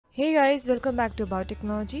Hey guys, welcome back to About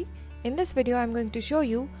Technology. In this video, I'm going to show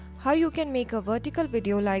you how you can make a vertical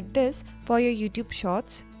video like this for your YouTube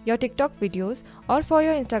Shorts, your TikTok videos, or for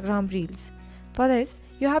your Instagram Reels. For this,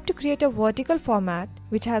 you have to create a vertical format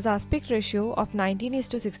which has aspect ratio of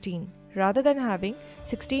 19:16 rather than having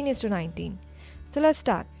 16:19. So let's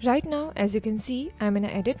start. Right now, as you can see, I'm in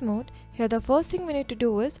edit mode. Here the first thing we need to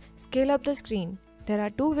do is scale up the screen. There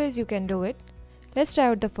are two ways you can do it. Let's try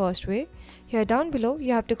out the first way. Here down below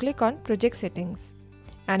you have to click on project settings,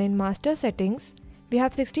 and in master settings we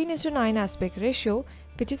have 16:9 aspect ratio,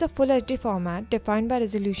 which is a full HD format defined by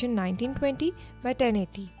resolution 1920 by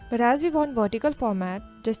 1080. But as we want vertical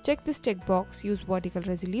format, just check this checkbox, use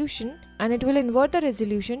vertical resolution, and it will invert the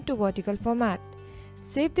resolution to vertical format.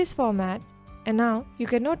 Save this format, and now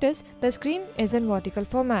you can notice the screen is in vertical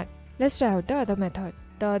format. Let's try out the other method.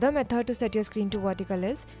 The other method to set your screen to vertical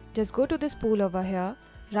is just go to this spool over here,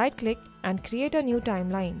 right click and create a new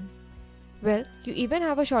timeline. Well, you even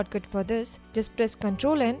have a shortcut for this. Just press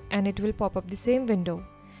Ctrl N and it will pop up the same window.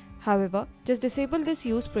 However, just disable this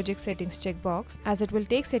use project settings checkbox as it will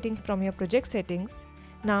take settings from your project settings.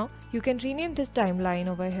 Now you can rename this timeline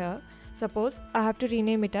over here. Suppose I have to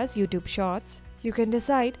rename it as YouTube Shorts. You can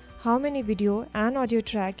decide how many video and audio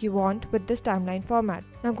track you want with this timeline format.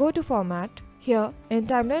 Now go to format. Here in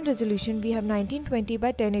timeline resolution we have 1920 by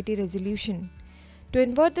 1080 resolution. To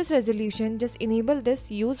invert this resolution, just enable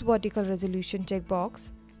this use vertical resolution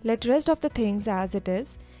checkbox. Let rest of the things as it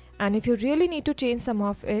is, and if you really need to change some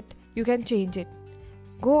of it, you can change it.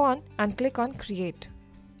 Go on and click on create.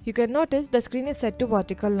 You can notice the screen is set to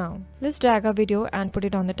vertical now. Let's drag a video and put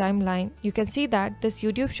it on the timeline. You can see that this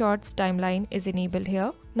YouTube Shorts timeline is enabled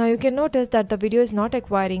here. Now you can notice that the video is not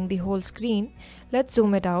acquiring the whole screen. Let's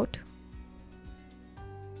zoom it out.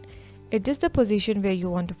 Adjust the position where you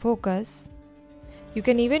want to focus. You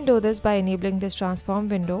can even do this by enabling this transform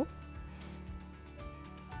window.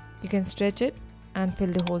 You can stretch it and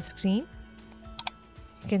fill the whole screen.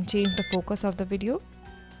 You can change the focus of the video.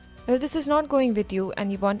 If this is not going with you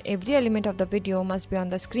and you want every element of the video must be on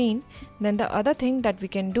the screen, then the other thing that we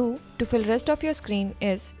can do to fill rest of your screen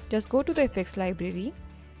is just go to the effects library.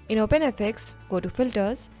 In Open Effects, go to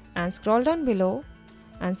filters and scroll down below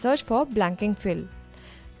and search for blanking fill.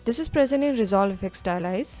 This is present in Resolve Effects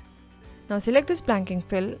Stylize. Now select this blanking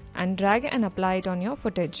fill and drag and apply it on your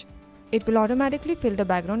footage. It will automatically fill the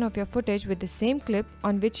background of your footage with the same clip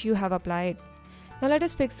on which you have applied. Now let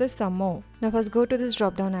us fix this some more. Now first go to this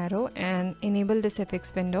drop down arrow and enable this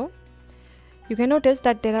effects window. You can notice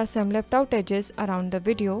that there are some left out edges around the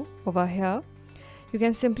video over here. You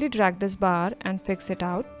can simply drag this bar and fix it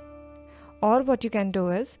out. Or what you can do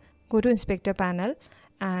is go to inspector panel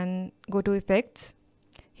and go to effects.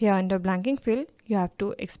 Here under blanking fill, you have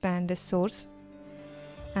to expand this source.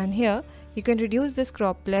 And here you can reduce this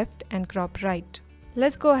crop left and crop right.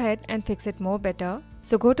 Let's go ahead and fix it more better.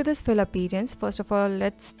 So go to this fill appearance. First of all,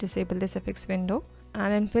 let's disable this effects window.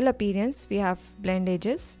 And in fill appearance, we have blend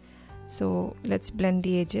edges. So let's blend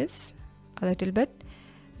the edges a little bit.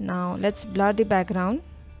 Now let's blur the background.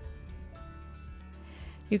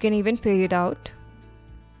 You can even fade it out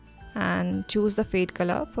and choose the fade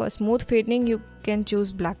color. For smooth fading, you can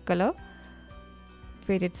choose black color.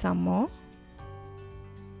 Fade it some more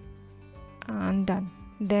and done.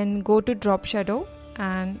 Then go to drop shadow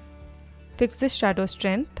and fix this shadow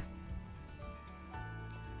strength.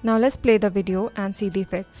 Now let's play the video and see the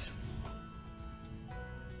effects.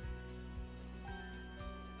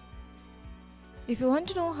 If you want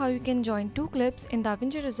to know how you can join two clips in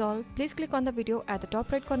DaVinci Resolve, please click on the video at the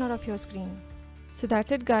top right corner of your screen. So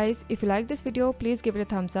that's it guys. If you like this video, please give it a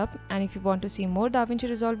thumbs up, and if you want to see more DaVinci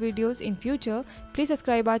Resolve videos in future, please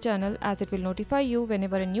subscribe our channel as it will notify you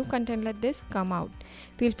whenever a new content like this come out.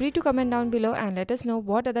 Feel free to comment down below and let us know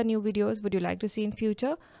what other new videos would you like to see in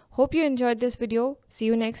future. Hope you enjoyed this video. See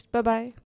you next. Bye bye.